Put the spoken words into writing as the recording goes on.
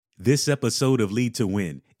This episode of Lead to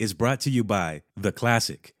Win is brought to you by the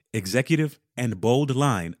classic, executive, and bold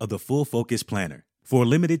line of the Full Focus Planner. For a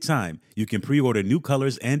limited time, you can pre-order new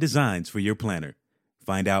colors and designs for your planner.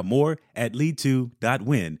 Find out more at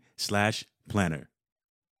lead2.win/planner.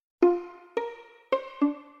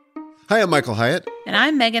 Hi, I'm Michael Hyatt. And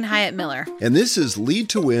I'm Megan Hyatt Miller. And this is Lead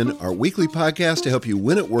to Win, our weekly podcast to help you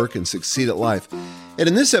win at work and succeed at life. And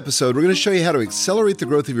in this episode, we're going to show you how to accelerate the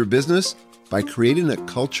growth of your business by creating a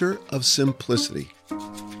culture of simplicity.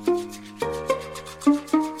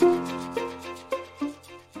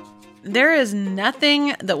 There is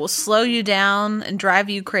nothing that will slow you down and drive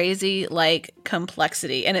you crazy like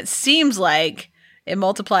complexity. And it seems like it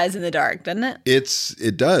multiplies in the dark, doesn't it?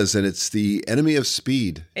 It does, and it's the enemy of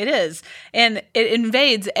speed. It is. And it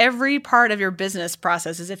invades every part of your business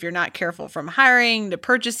processes if you're not careful, from hiring to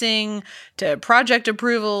purchasing to project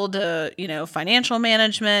approval to, financial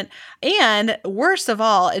management. And worst of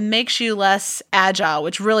all, it makes you less agile,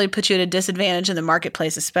 which really puts you at a disadvantage in the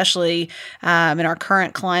marketplace, especially in our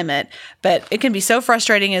current climate. But it can be so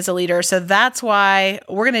frustrating as a leader. So that's why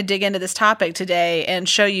we're going to dig into this topic today and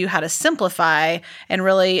show you how to simplify and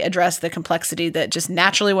really address the complexity that just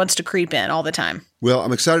naturally wants to creep in all the time. Well,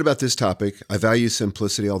 I'm excited about this topic. I value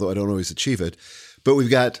simplicity, although I don't always achieve it. But we've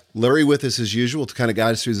got Larry with us as usual to kind of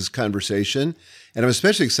guide us through this conversation. And I'm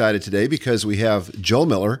especially excited today because we have Joel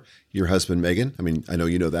Miller, your husband, Megan. I mean, I know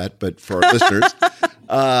you know that, but for our listeners,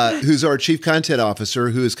 who's our Chief Content Officer,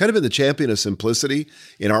 who has kind of been the champion of simplicity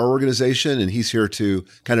in our organization. And he's here to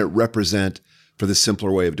kind of represent for the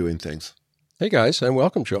simpler way of doing things. Hey, guys, and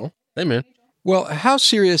welcome, Joel. Hey, man. Well, how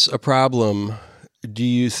serious a problem do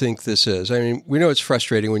you think this is? I mean, we know it's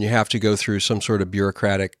frustrating when you have to go through some sort of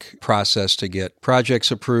bureaucratic process to get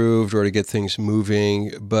projects approved or to get things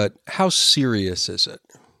moving, but how serious is it?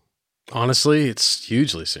 Honestly, it's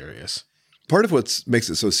hugely serious. Part of what makes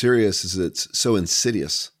it so serious is it's so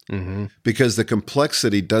insidious because the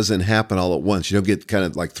complexity doesn't happen all at once. You don't get kind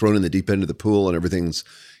of like thrown in the deep end of the pool and everything's,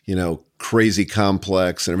 crazy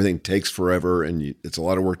complex and everything takes forever and it's a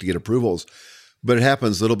lot of work to get approvals, but it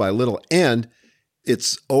happens little by little. And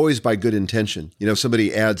it's always by good intention.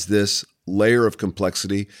 Somebody adds this layer of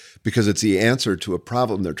complexity because it's the answer to a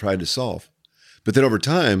problem they're trying to solve. But then over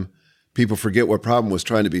time, people forget what problem was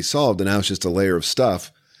trying to be solved, and now it's just a layer of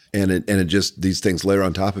stuff, and it just these things layer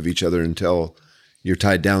on top of each other until you're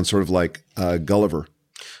tied down, sort of like Gulliver.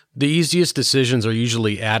 The easiest decisions are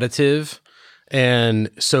usually additive, and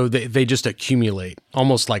so they just accumulate,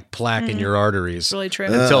 almost like plaque in your arteries. Really true.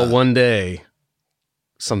 Until one day,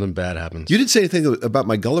 something bad happens. You didn't say anything about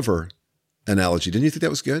my Gulliver analogy. Didn't you think that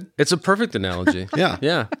was good? It's a perfect analogy. Yeah.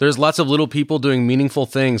 Yeah. There's lots of little people doing meaningful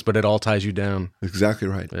things, but it all ties you down. Exactly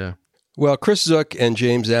right. Yeah. Well, Chris Zook and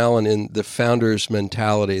James Allen in The Founder's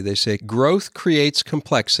Mentality, they say growth creates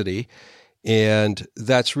complexity, and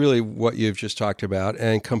that's really what you've just talked about,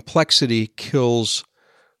 and complexity kills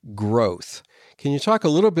growth. Can you talk a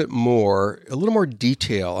little more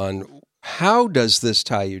detail on how does this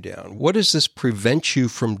tie you down? What does this prevent you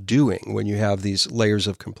from doing when you have these layers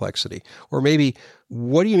of complexity? Or maybe,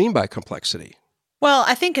 what do you mean by complexity? Well,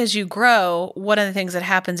 I think as you grow, one of the things that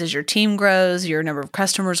happens is your team grows, your number of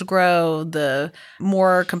customers grow, the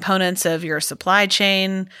more components of your supply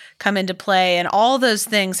chain come into play, and all those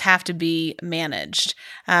things have to be managed.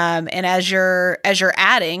 And as you're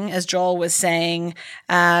adding, as Joel was saying,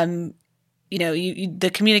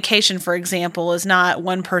 the communication, for example, is not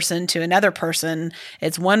one person to another person.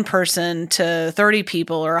 It's one person to 30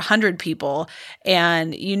 people or 100 people.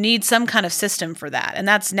 And you need some kind of system for that. And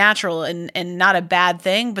that's natural and not a bad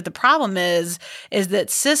thing. But the problem is that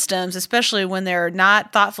systems, especially when they're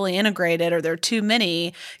not thoughtfully integrated or they're too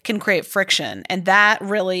many, can create friction. And that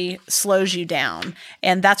really slows you down.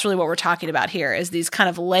 And that's really what we're talking about here, is these kind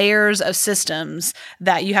of layers of systems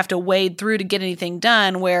that you have to wade through to get anything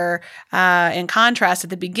done, where in contrast, at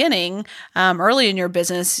the beginning, early in your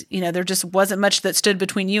business, there just wasn't much that stood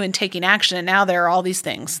between you and taking action. And now there are all these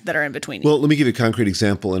things that are in between you. Well, let me give you a concrete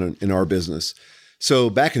example in our business. So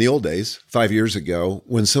back in the old days, 5 years ago,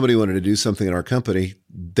 when somebody wanted to do something in our company,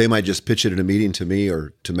 they might just pitch it in a meeting to me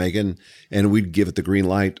or to Megan, and we'd give it the green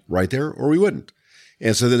light right there, or we wouldn't.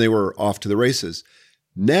 And so then they were off to the races.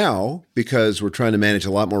 Now, because we're trying to manage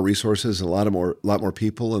a lot more resources and a lot more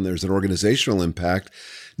people, and there's an organizational impact,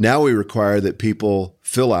 now we require that people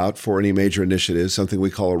fill out for any major initiative something we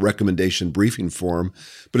call a recommendation briefing form,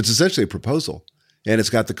 but it's essentially a proposal, and it's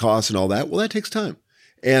got the costs and all that. Well, that takes time.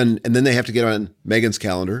 And then they have to get on Megan's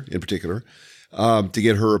calendar in particular to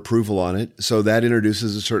get her approval on it. So that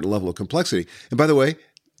introduces a certain level of complexity. And by the way,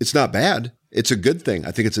 it's not bad. It's a good thing.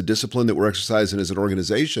 I think it's a discipline that we're exercising as an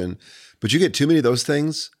organization. But you get too many of those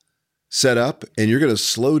things, set up, and you're going to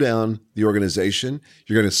slow down the organization.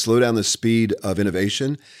 You're going to slow down the speed of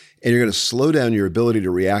innovation, and you're going to slow down your ability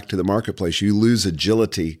to react to the marketplace. You lose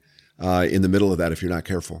agility in the middle of that if you're not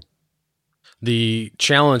careful. The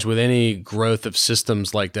challenge with any growth of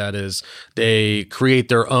systems like that is they create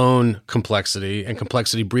their own complexity, and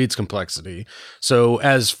complexity breeds complexity. So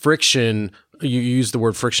as friction, you used the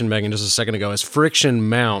word friction, Megan, just a second ago, as friction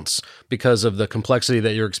mounts because of the complexity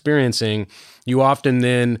that you're experiencing, you often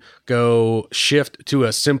then go shift to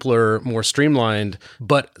a simpler, more streamlined,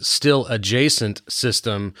 but still adjacent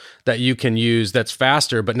system that you can use that's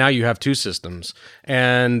faster, but now you have two systems,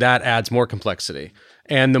 and that adds more complexity.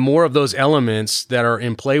 And the more of those elements that are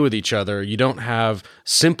in play with each other, you don't have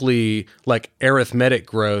simply like arithmetic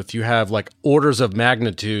growth. You have like orders of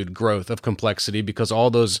magnitude growth of complexity because all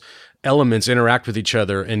those elements interact with each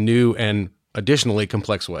other in new and additionally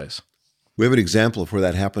complex ways. We have an example of where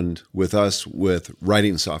that happened with us with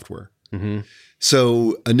writing software. Mm-hmm.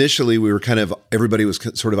 So initially we were everybody was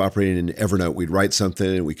sort of operating in Evernote. We'd write something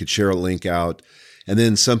and we could share a link out. And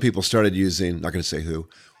then some people started using, not going to say who,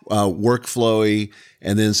 Workflowy,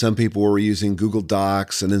 and then some people were using Google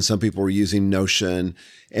Docs, and then some people were using Notion.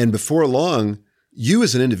 And before long, you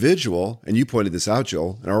as an individual, and you pointed this out,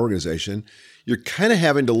 Joel, in our organization, you're kind of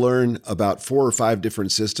having to learn about 4 or 5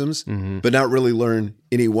 different systems, but not really learn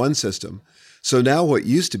any one system. So now what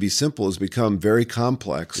used to be simple has become very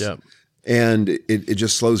complex, and it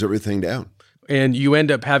just slows everything down. And you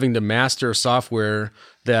end up having to master software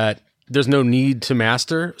that there's no need to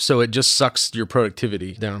master, so it just sucks your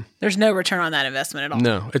productivity down. There's no return on that investment at all.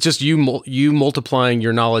 No, it's just you multiplying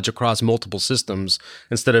your knowledge across multiple systems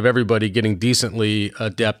instead of everybody getting decently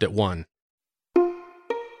adept at one.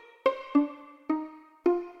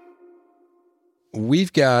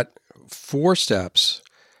 We've got 4 steps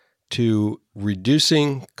to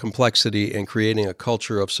reducing complexity and creating a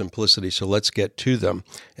culture of simplicity. So let's get to them.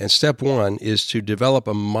 And step 1 is to develop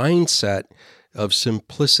a mindset of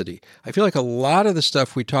simplicity. I feel like a lot of the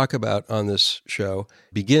stuff we talk about on this show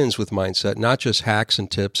begins with mindset, not just hacks and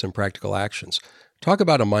tips and practical actions. Talk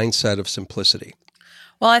about a mindset of simplicity.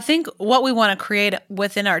 Well, I think what we want to create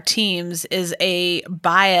within our teams is a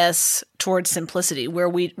bias towards simplicity, where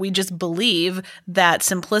we just believe that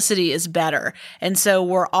simplicity is better. And so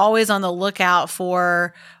we're always on the lookout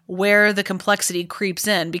for where the complexity creeps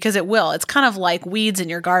in, because it will. It's kind of like weeds in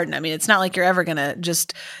your garden. I mean, it's not like you're ever going to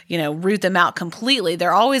just, root them out completely.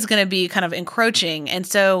 They're always going to be kind of encroaching. And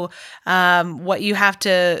so what you have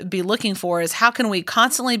to be looking for is how can we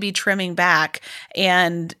constantly be trimming back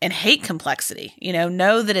and hate complexity,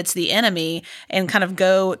 know that it's the enemy and kind of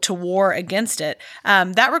go to war against it.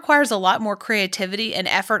 That requires a lot more creativity and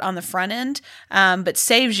effort on the front end, but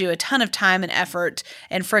saves you a ton of time and effort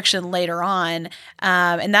and friction later on.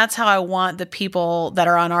 And that's how I want the people that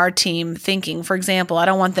are on our team thinking. For example, I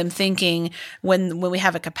don't want them thinking when we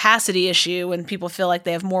have a capacity issue, when people feel like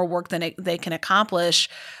they have more work than they can accomplish.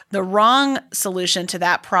 The wrong solution to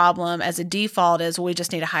that problem as a default is, well, we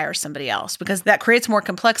just need to hire somebody else, because that creates more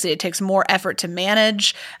complexity. It takes more effort to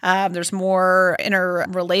manage. There's more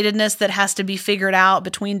interrelatedness that has to be figured out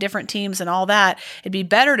between different teams and all that. It'd be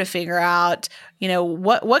better to figure out,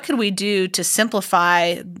 what could we do to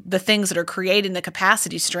simplify the things that are creating the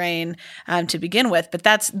capacity strain to begin with. But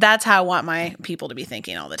that's how I want my people to be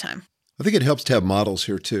thinking all the time. I think it helps to have models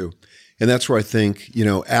here too. And that's where I think,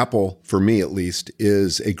 Apple, for me at least,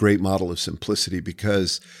 is a great model of simplicity,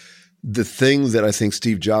 because the thing that I think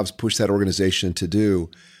Steve Jobs pushed that organization to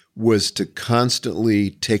do was to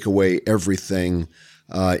constantly take away everything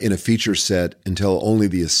in a feature set until only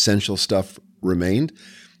the essential stuff remained.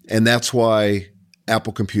 And that's why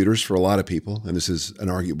Apple computers, for a lot of people, and this is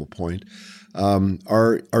an arguable point,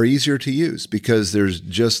 are easier to use, because there's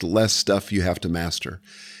just less stuff you have to master.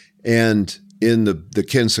 And in the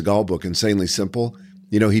Ken Segall book, Insanely Simple,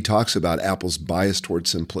 he talks about Apple's bias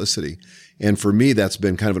towards simplicity. And for me, that's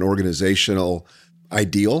been kind of an organizational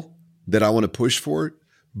ideal that I want to push for.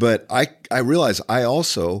 But I realize I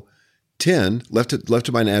also tend, left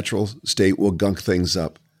to my natural state, will gunk things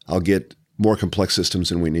up. I'll get more complex systems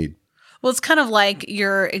than we need. Well, it's kind of like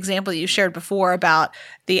your example that you shared before about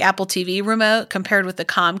the Apple TV remote compared with the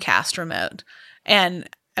Comcast remote. And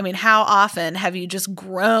I mean, how often have you just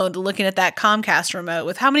groaned looking at that Comcast remote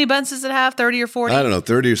with how many buttons does it have? 30 or 40? I don't know,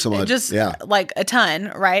 30 or so much. Just like a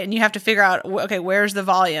ton, right? And you have to figure out, okay, where's the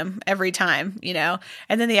volume every time,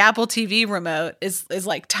 And then the Apple TV remote is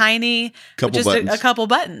like tiny, a couple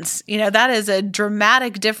buttons. That is a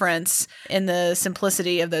dramatic difference in the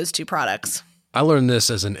simplicity of those two products. I learned this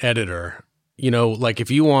as an editor. Like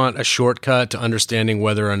if you want a shortcut to understanding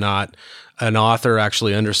whether or not an author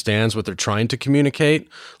actually understands what they're trying to communicate,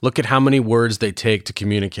 look at how many words they take to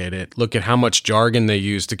communicate it. Look at how much jargon they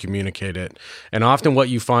use to communicate it. And often what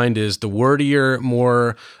you find is the wordier,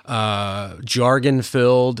 more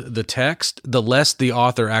jargon-filled the text, the less the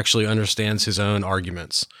author actually understands his own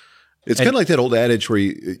arguments. It's kind of like that old adage where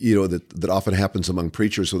that often happens among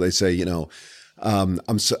preachers, where they say,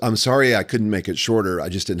 I'm sorry I couldn't make it shorter. I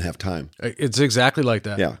just didn't have time. It's exactly like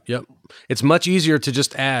that. Yeah. Yep. It's much easier to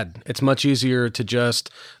just add. It's much easier to just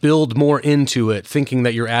build more into it, thinking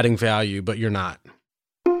that you're adding value, but you're not.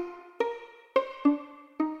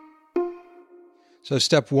 So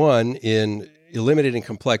step one in eliminating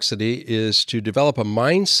complexity is to develop a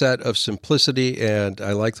mindset of simplicity, and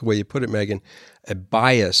I like the way you put it, Megan, a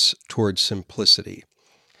bias towards simplicity.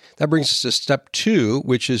 That brings us to step two,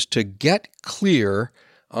 which is to get clear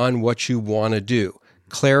on what you want to do.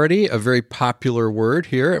 Clarity, a very popular word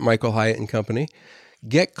here at Michael Hyatt and Company.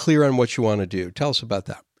 Get clear on what you want to do. Tell us about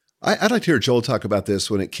that. I'd like to hear Joel talk about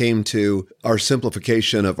this when it came to our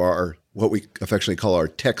simplification of our, what we affectionately call our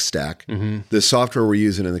tech stack, the software we're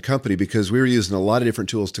using in the company, because we were using a lot of different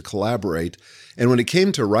tools to collaborate. And when it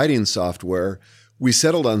came to writing software, we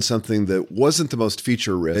settled on something that wasn't the most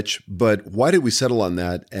feature rich, but why did we settle on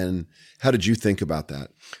that? And how did you think about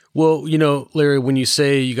that? Well, Larry, when you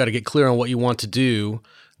say you got to get clear on what you want to do,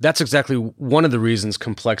 that's exactly one of the reasons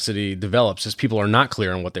complexity develops, is people are not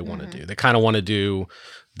clear on what they want to do. They kind of want to do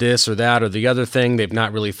this or that or the other thing. They've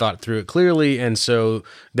not really thought through it clearly. And so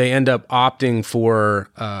they end up opting for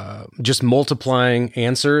just multiplying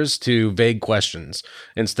answers to vague questions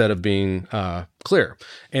instead of being clear.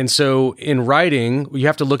 And so in writing, you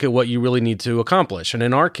have to look at what you really need to accomplish. And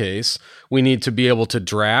in our case, we need to be able to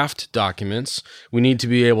draft documents. We need to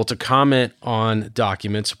be able to comment on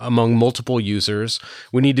documents among multiple users.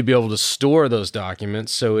 We need to be able to store those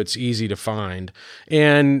documents so it's easy to find.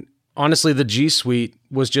 And honestly, the G Suite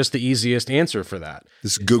was just the easiest answer for that.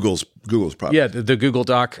 This is Google's product. Yeah, the Google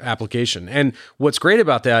Doc application. And what's great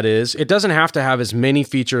about that is it doesn't have to have as many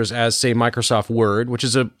features as, say, Microsoft Word, which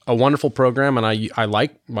is a wonderful program, and I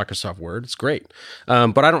like Microsoft Word. It's great.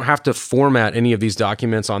 But I don't have to format any of these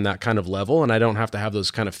documents on that kind of level, and I don't have to have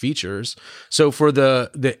those kind of features. So for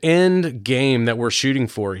the end game that we're shooting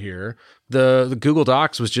for here, the Google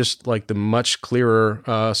Docs was just like the much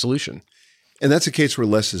clearer solution. And that's a case where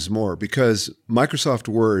less is more, because Microsoft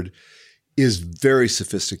Word is very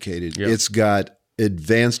sophisticated. Yep. It's got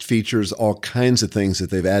advanced features, all kinds of things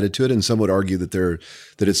that they've added to it. And some would argue that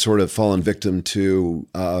it's sort of fallen victim to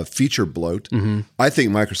feature bloat. I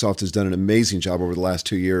think Microsoft has done an amazing job over the last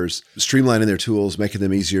 2 years, streamlining their tools, making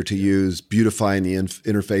them easier to use, beautifying the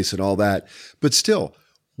interface and all that. But still,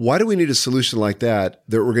 why do we need a solution like that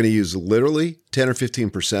we're going to use literally 10 or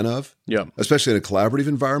 15% of, especially in a collaborative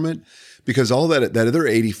environment? Because all that other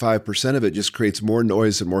 85% of it just creates more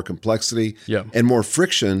noise and more complexity and more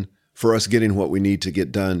friction for us getting what we need to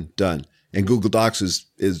get done. And Google Docs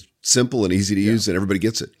is simple and easy to use, and everybody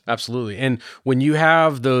gets it. Absolutely. And when you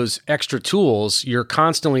have those extra tools, you're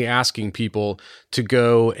constantly asking people to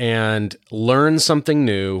go and learn something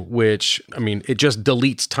new, which, it just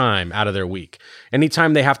deletes time out of their week.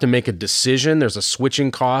 Anytime they have to make a decision, there's a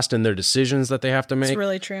switching cost in their decisions that they have to make. It's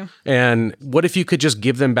really true. And what if you could just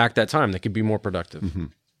give them back that time? They could be more productive.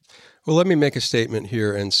 Well, let me make a statement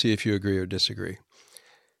here and see if you agree or disagree.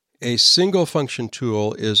 A single function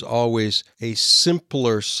tool is always a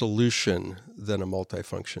simpler solution than a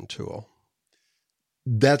multifunction tool.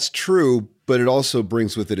 That's true, but it also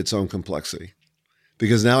brings with it its own complexity,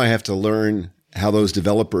 because now I have to learn how those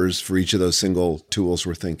developers for each of those single tools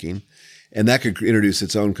were thinking, and that could introduce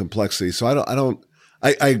its own complexity. So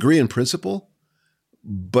I agree in principle,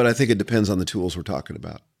 but I think it depends on the tools we're talking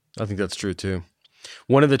about. I think that's true too.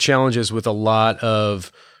 One of the challenges with a lot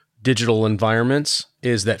of digital environments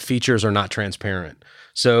is that features are not transparent.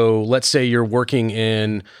 So let's say you're working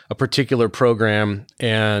in a particular program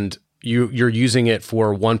and you're using it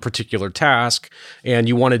for one particular task and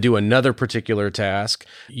you want to do another particular task.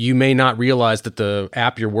 You may not realize that the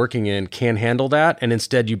app you're working in can handle that. And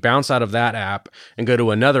instead you bounce out of that app and go to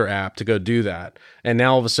another app to go do that. And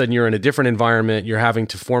now all of a sudden you're in a different environment. You're having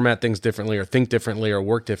to format things differently or think differently or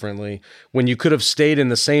work differently when you could have stayed in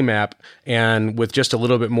the same app and with just a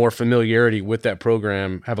little bit more familiarity with that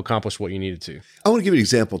program have accomplished what you needed to. I want to give you an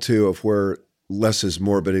example too of where less is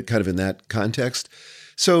more, but it kind of in that context.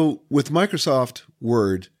 So with Microsoft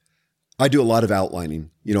Word, I do a lot of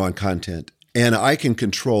outlining, on content, and I can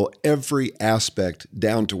control every aspect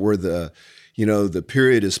down to where the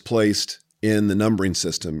period is placed in the numbering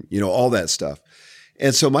system, all that stuff.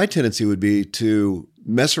 And so my tendency would be to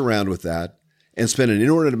mess around with that, and spend an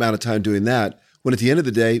inordinate amount of time doing that, when at the end of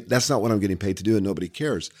the day, that's not what I'm getting paid to do and nobody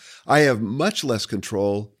cares. I have much less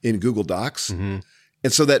control in Google Docs. And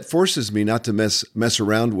so that forces me not to mess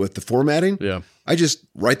around with the formatting. Yeah. I just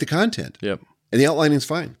write the content. Yep. And the outlining's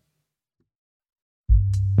fine.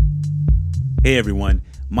 Hey everyone,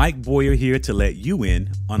 Mike Boyer here to let you in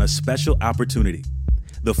on a special opportunity.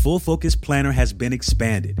 The Full Focus Planner has been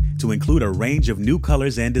expanded to include a range of new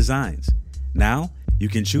colors and designs. Now, you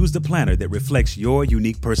can choose the planner that reflects your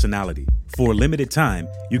unique personality. For a limited time,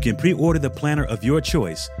 you can pre-order the planner of your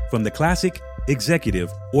choice from the Classic,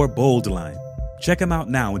 Executive, or Bold line. Check them out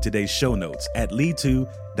now in today's show notes at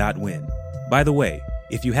lead2.win. By the way,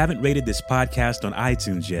 if you haven't rated this podcast on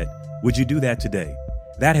iTunes yet, would you do that today?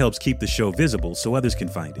 That helps keep the show visible so others can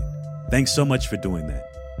find it. Thanks so much for doing that.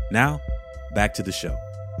 Now, back to the show.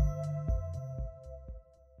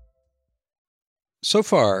 So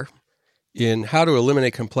far, in how to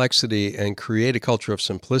eliminate complexity and create a culture of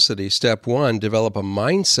simplicity, step 1, develop a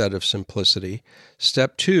mindset of simplicity.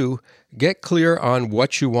 Step 2, get clear on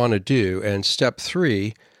what you want to do. And step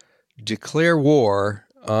 3, declare war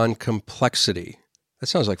on complexity. That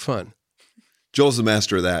sounds like fun. Joel's the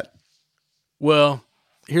master of that. Well,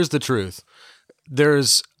 here's the truth.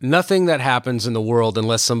 There's nothing that happens in the world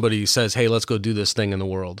unless somebody says, hey, let's go do this thing in the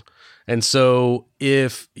world. And so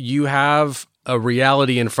if you have a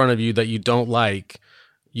reality in front of you that you don't like,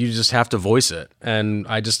 you just have to voice it. And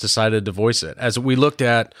I just decided to voice it. As we looked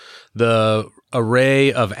at the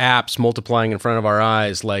array of apps multiplying in front of our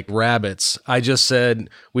eyes like rabbits, I just said,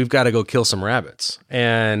 we've got to go kill some rabbits.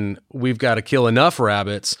 And we've got to kill enough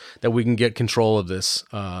rabbits that we can get control of this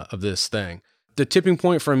thing. The tipping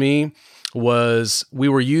point for me was we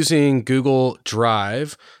were using Google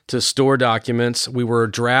Drive to store documents. We were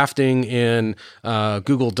drafting in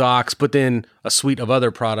Google Docs, but then a suite of other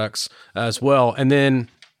products as well. And then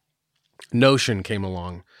Notion came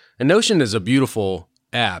along. And Notion is a beautiful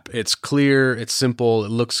app. It's clear, it's simple, it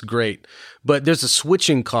looks great. But there's a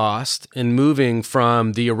switching cost in moving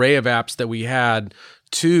from the array of apps that we had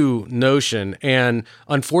to Notion. And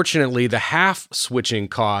unfortunately, the half switching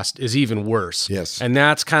cost is even worse. Yes. And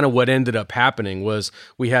that's kind of what ended up happening was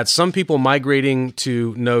we had some people migrating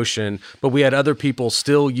to Notion, but we had other people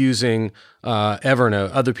still using Evernote,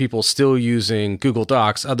 other people still using Google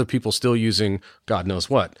Docs, other people still using God knows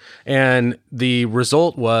what. And the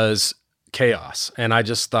result was chaos. And I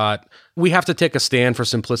just thought, we have to take a stand for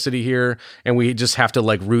simplicity here, and we just have to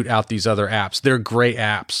root out these other apps. They're great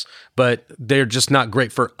apps, but they're just not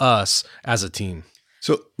great for us as a team.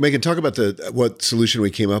 So, Megan, talk about what solution we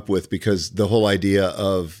came up with, because the whole idea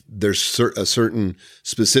of there's a certain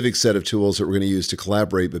specific set of tools that we're going to use to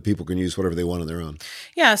collaborate, but people can use whatever they want on their own.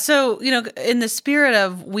 Yeah. So, in the spirit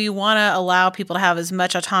of we want to allow people to have as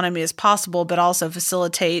much autonomy as possible, but also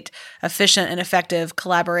facilitate efficient and effective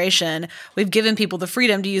collaboration, we've given people the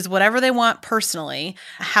freedom to use whatever they want personally.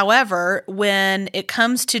 However, when it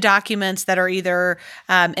comes to documents that are either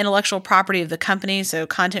intellectual property of the company, so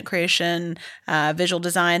content creation, visual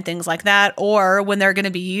design, things like that, or when they're going to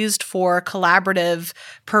be used for collaborative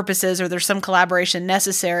purposes or there's some collaboration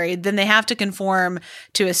necessary, then they have to conform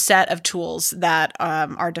to a set of tools that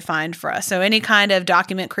are defined for us. So any kind of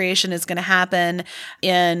document creation is going to happen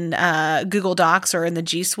in Google Docs or in the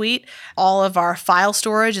G Suite. All of our file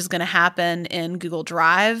storage is going to happen in Google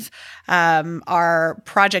Drive. Our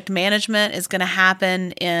project management is going to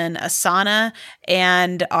happen in Asana,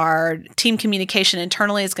 and our team communication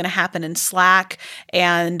internally is going to happen in Slack,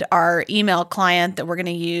 and our email client that we're going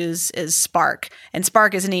to use is Spark. And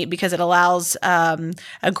Spark is neat because it allows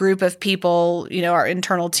a group of people, our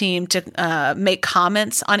internal team, to make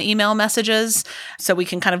comments on email messages, so we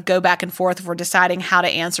can kind of go back and forth if we're deciding how to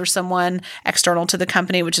answer someone external to the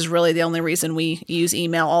company, which is really the only reason we use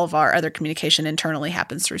email. All of our other communication internally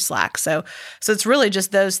happens through Slack. So it's really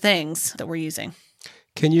just those things that we're using.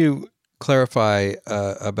 Can you clarify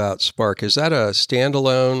about Spark? Is that a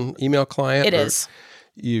standalone email client? It is.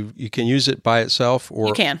 You can use it by itself, or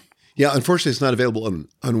you can. Yeah, unfortunately, it's not available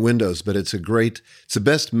on Windows, but it's the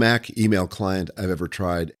best Mac email client I've ever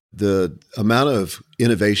tried. The amount of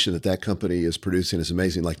innovation that company is producing is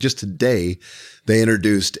amazing. Like just today, they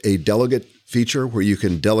introduced a delegate feature where you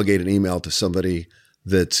can delegate an email to somebody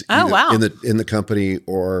that's in the company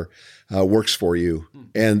or works for you.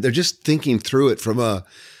 And they're just thinking through it from a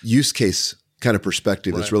use case kind of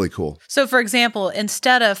perspective that's really cool. So, for example,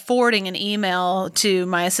 instead of forwarding an email to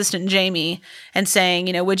my assistant Jamie and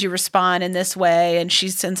saying, would you respond in this way? And she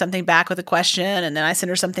sends something back with a question, and then I send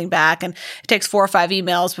her something back, and it takes 4 or 5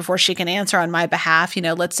 emails before she can answer on my behalf.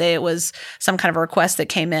 Let's say it was some kind of a request that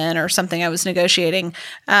came in or something I was negotiating.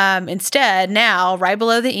 Instead, now right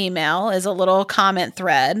below the email is a little comment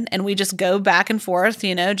thread, and we just go back and forth,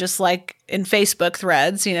 just like in Facebook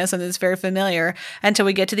threads, something that's very familiar, until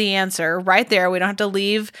we get to the answer. Right there, we don't have to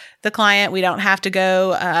leave the client. We don't have to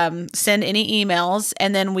go send any emails,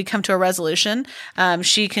 and then we come to a resolution.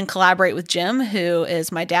 She can collaborate with Jim, who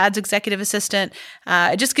is my dad's executive assistant.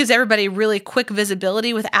 It just gives everybody really quick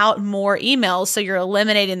visibility without more emails, so you're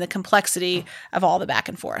eliminating the complexity of all the back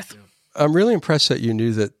and forth. I'm really impressed that you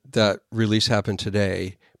knew that release happened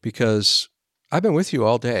today, because I've been with you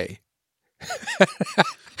all day.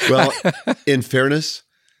 Well, in fairness,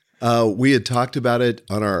 we had talked about it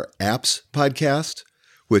on our apps podcast,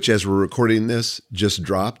 which as we're recording this just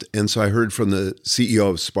dropped. And so I heard from the CEO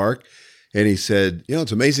of Spark, and he said,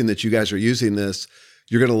 it's amazing that you guys are using this.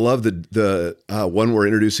 You're going to love the one we're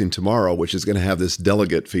introducing tomorrow, which is going to have this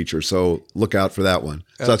delegate feature. So look out for that one.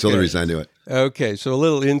 So that's the only reason I knew it. Okay, so a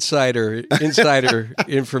little insider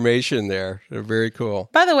information there. Very cool.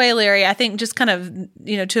 By the way, Larry, I think just kind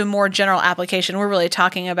of, to a more general application, we're really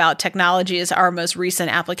talking about technology as our most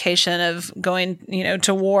recent application of going,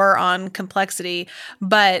 to war on complexity.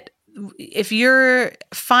 But if you're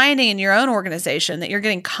finding in your own organization that you're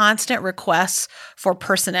getting constant requests for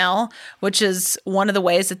personnel, which is one of the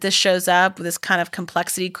ways that this shows up, this kind of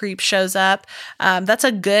complexity creep shows up, that's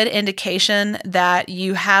a good indication that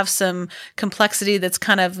you have some complexity that's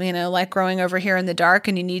kind of, like growing over here in the dark,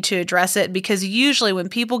 and you need to address it. Because usually when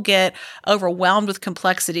people get overwhelmed with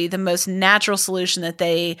complexity, the most natural solution that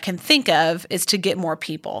they can think of is to get more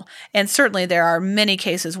people. And certainly there are many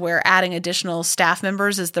cases where adding additional staff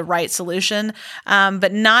members is the right solution,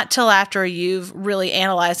 but not till after you've really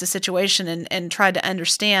analyzed the situation and tried to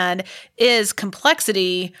understand, is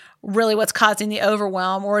complexity really what's causing the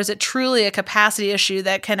overwhelm, or is it truly a capacity issue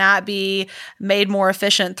that cannot be made more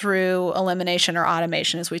efficient through elimination or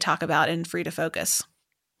automation, as we talk about in Free to Focus?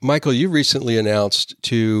 Michael, you recently announced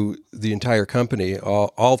to the entire company,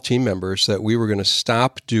 all team members, that we were going to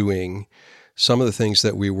stop doing some of the things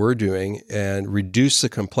that we were doing and reduce the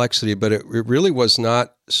complexity, but it really was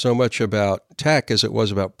not so much about tech as it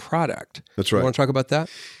was about product. That's right. You want to talk about that?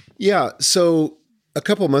 Yeah. So a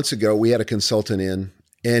couple of months ago, we had a consultant in,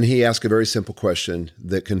 and he asked a very simple question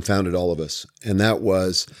that confounded all of us. And that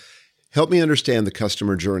was, help me understand the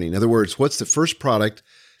customer journey. In other words, what's the first product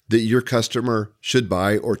that your customer should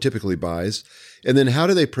buy or typically buys? And then how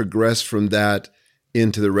do they progress from that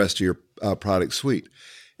into the rest of your product suite?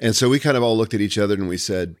 And so we kind of all looked at each other and we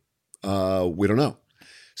said, we don't know.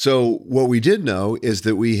 So what we did know is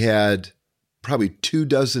that we had probably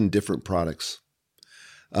 24 different products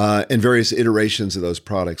and various iterations of those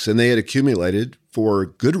products. And they had accumulated for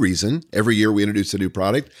good reason. Every year we introduced a new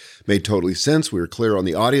product, made totally sense. We were clear on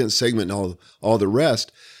the audience segment and all the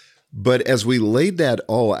rest. But as we laid that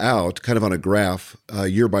all out kind of on a graph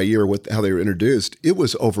year by year with how they were introduced, it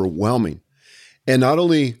was overwhelming. And not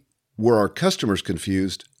only were our customers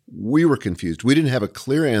confused, we were confused. We didn't have a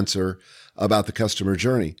clear answer about the customer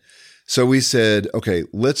journey. So we said, okay,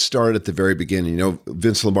 let's start at the very beginning.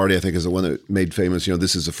 Vince Lombardi, I think, is the one that made famous,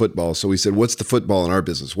 this is a football. So we said, what's the football in our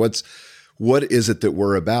business? What is it that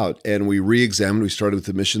we're about? And we re-examined. We started with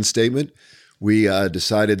the mission statement. We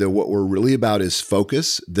decided that what we're really about is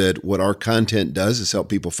focus, that what our content does is help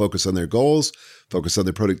people focus on their goals, focus on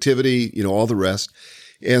their productivity, all the rest.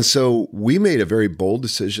 And so we made a very bold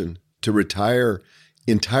decision to retire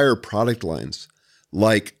entire product lines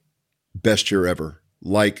like Best Year Ever,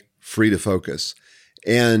 like Free to Focus,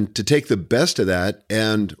 and to take the best of that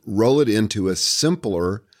and roll it into a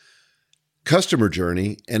simpler customer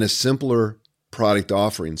journey and a simpler product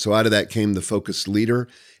offering. So out of that came the Focus Leader.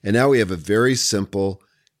 And now we have a very simple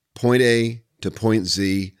point A to point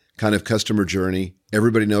Z kind of customer journey.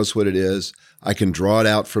 Everybody knows what it is. I can draw it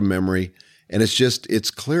out from memory. And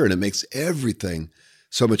it's clear, and it makes everything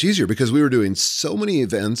so much easier because we were doing so many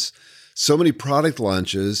events, so many product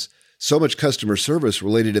launches, so much customer service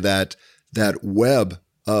related to that web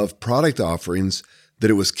of product offerings that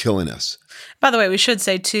it was killing us. By the way, we should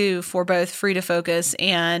say too, for both Free to Focus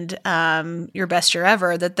and Your Best Year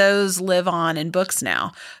Ever, that those live on in books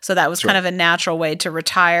now. So that was kind of a natural way to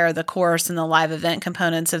retire the course and the live event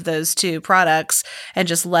components of those two products and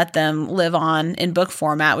just let them live on in book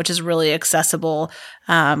format, which is really accessible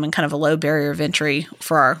and kind of a low barrier of entry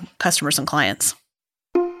for our customers and clients.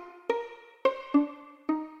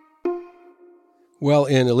 Well,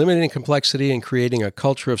 in eliminating complexity and creating a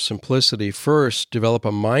culture of simplicity, first, develop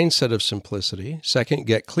a mindset of simplicity. Second,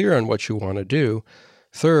 get clear on what you want to do.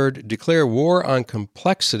 Third, declare war on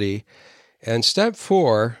complexity. And step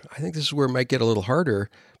 4, I think this is where it might get a little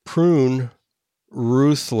harder, prune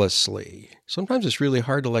ruthlessly. Sometimes it's really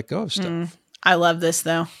hard to let go of stuff. I love this,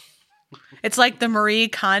 though. It's like the Marie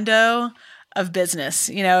Kondo of business.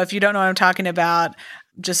 You know, if you don't know what I'm talking about,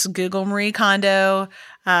 just Google Marie Kondo.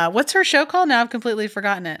 What's her show called? Now I've completely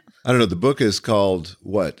forgotten it. I don't know. The book is called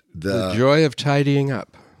what? The Joy of Tidying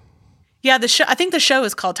Up. Yeah, the show. I think the show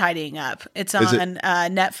is called Tidying Up. It's on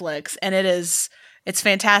Netflix, and it's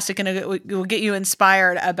fantastic, and it will get you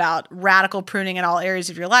inspired about radical pruning in all areas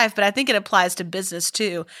of your life. But I think it applies to business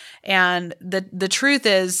too. And the truth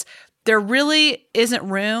is, there really isn't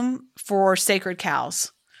room for sacred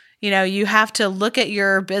cows. You know, you have to look at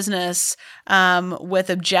your business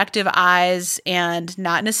with objective eyes and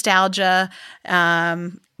not nostalgia,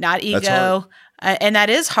 not ego. And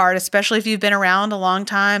that is hard, especially if you've been around a long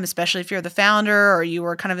time, especially if you're the founder or you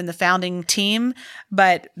were kind of in the founding team.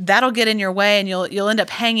 But that'll get in your way, and you'll end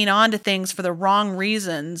up hanging on to things for the wrong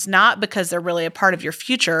reasons, not because they're really a part of your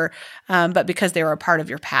future, but because they were a part of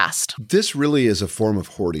your past. This really is a form of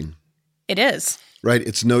hoarding. It is. Right?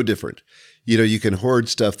 It's no different. You know, you can hoard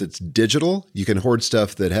stuff that's digital. You can hoard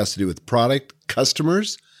stuff that has to do with product,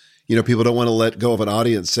 customers. You know, people don't want to let go of an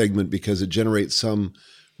audience segment because it generates some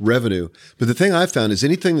revenue. But the thing I've found is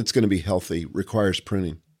anything that's going to be healthy requires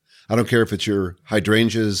pruning. I don't care if it's your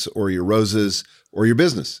hydrangeas or your roses or your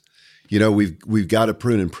business. You know, we've got to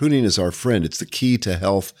prune, and pruning is our friend. It's the key to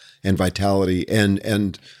health and vitality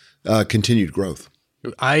and continued growth.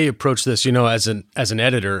 I approach this, you know, as an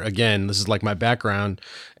editor. Again, this is like my background,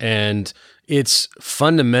 and it's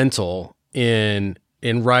fundamental in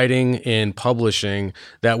writing, in publishing,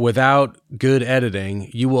 that without good editing,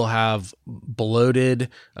 you will have bloated,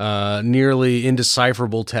 nearly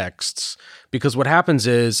indecipherable texts. Because what happens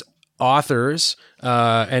is authors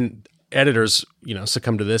and editors, you know,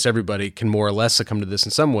 succumb to this. Everybody can more or less succumb to this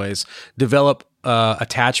in some ways. Develop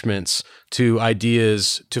attachments to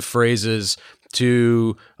ideas, to phrases,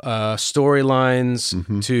 to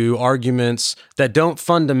storylines, to arguments that don't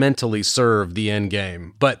fundamentally serve the end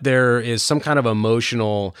game, but there is some kind of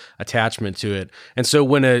emotional attachment to it. And so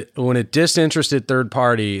when a disinterested third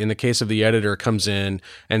party, in the case of the editor, comes in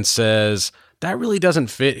and says, that really doesn't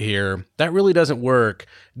fit here, that really doesn't work,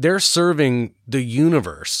 they're serving the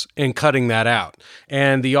universe and cutting that out.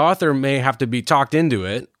 And the author may have to be talked into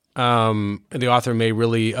it. The author may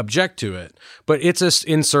really object to it, but it's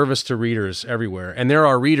in service to readers everywhere. And there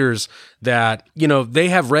are readers that, you know, they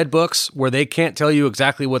have read books where they can't tell you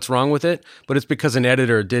exactly what's wrong with it, but it's because an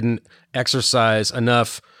editor didn't exercise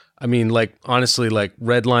enough, I mean, like, honestly, like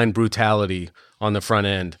red line brutality on the front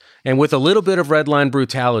end. And with a little bit of red line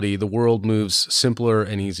brutality, the world moves simpler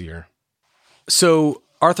and easier. So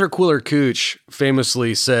Arthur Quiller Couch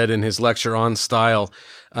famously said in his lecture on style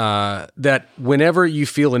that whenever you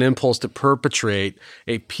feel an impulse to perpetrate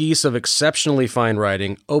a piece of exceptionally fine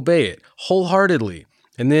writing, obey it wholeheartedly,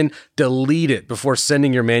 and then delete it before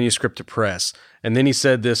sending your manuscript to press. And then he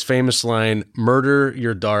said this famous line, murder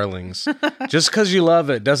your darlings. Just because you love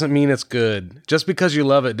it doesn't mean it's good. Just because you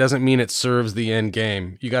love it doesn't mean it serves the end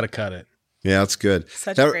game. You got to cut it. Yeah, that's good.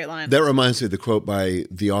 Such a great line. That reminds me of the quote by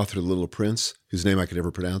the author of The Little Prince, whose name I could never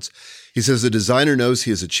pronounce. He says, "The designer knows he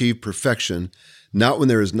has achieved perfection, not when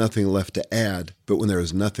there is nothing left to add, but when there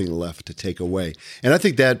is nothing left to take away." And I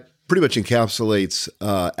think that pretty much encapsulates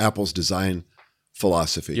Apple's design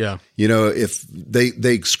philosophy. Yeah. You know, if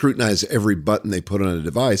they scrutinize every button they put on a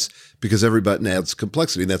device because every button adds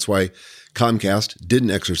complexity. And that's why Comcast didn't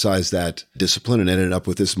exercise that discipline and ended up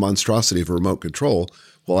with this monstrosity of remote control,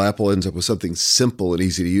 while Apple ends up with something simple and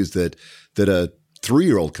easy to use that a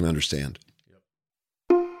 3-year-old can understand.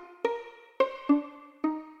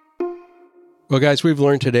 Well, guys, we've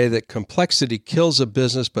learned today that complexity kills a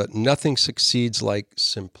business, but nothing succeeds like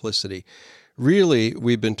simplicity. Really,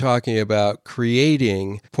 we've been talking about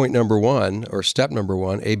creating point number 1, or step number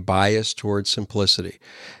 1, a bias towards simplicity.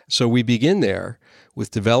 So we begin there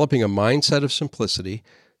with developing a mindset of simplicity.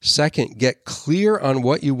 Second, get clear on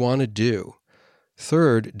what you want to do.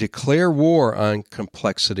 Third, declare war on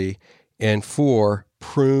complexity. And 4,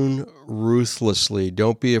 prune ruthlessly.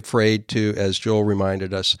 Don't be afraid to, as Joel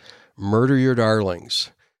reminded us, murder your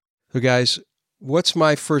darlings. So guys, what's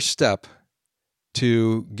my first step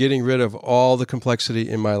to getting rid of all the complexity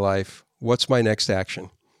in my life? What's my next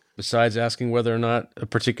action? Besides asking whether or not a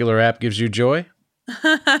particular app gives you joy?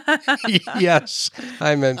 Yes,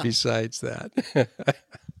 I meant besides that.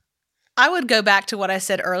 I would go back to what I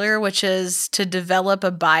said earlier, which is to develop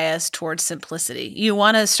a bias towards simplicity. You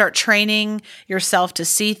want to start training yourself to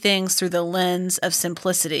see things through the lens of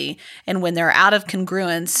simplicity. And when they're out of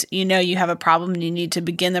congruence, you know you have a problem and you need to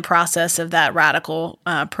begin the process of that radical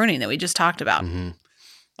pruning that we just talked about. Mm-hmm.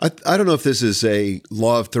 I don't know if this is a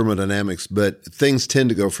law of thermodynamics, but things tend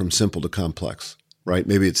to go from simple to complex, right?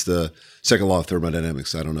 Maybe it's the second law of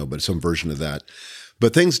thermodynamics. I don't know, but some version of that.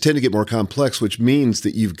 But things tend to get more complex, which means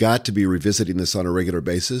that you've got to be revisiting this on a regular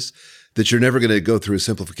basis, that you're never going to go through a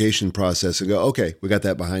simplification process and go, okay, we got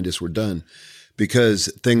that behind us, we're done.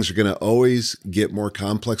 Because things are going to always get more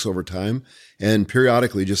complex over time. And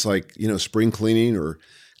periodically, just like, spring cleaning or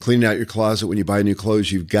cleaning out your closet when you buy new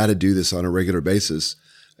clothes, you've got to do this on a regular basis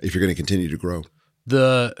if you're going to continue to grow.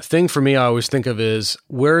 The thing for me I always think of is,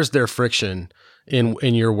 where is there friction in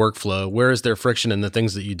your workflow? Where is there friction in the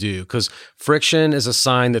things that you do? Because friction is a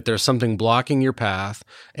sign that there's something blocking your path,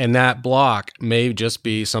 and that block may just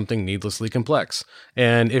be something needlessly complex.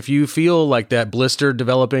 And if you feel like that blister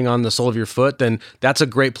developing on the sole of your foot, then that's a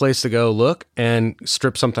great place to go look and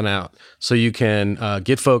strip something out so you can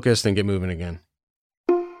get focused and get moving again.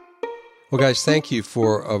 Well, guys, thank you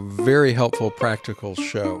for a very helpful, practical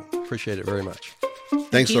show. Appreciate it very much.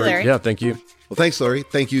 Thanks, Larry. Yeah, thank you. Well, thanks, Larry.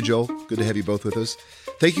 Thank you, Joel. Good to have you both with us.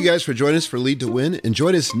 Thank you guys for joining us for Lead to Win. And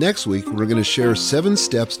join us next week. We're going to share 7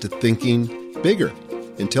 steps to thinking bigger.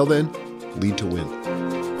 Until then, lead to win.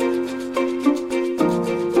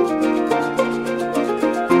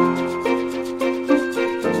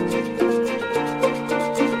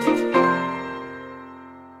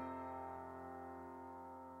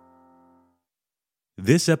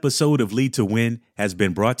 This episode of Lead to Win has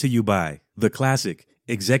been brought to you by the classic,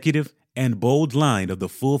 executive, and bold line of the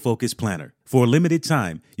Full Focus Planner. For a limited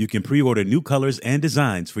time, you can pre-order new colors and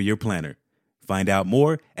designs for your planner. Find out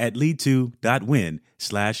more at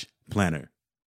lead2.win/planner.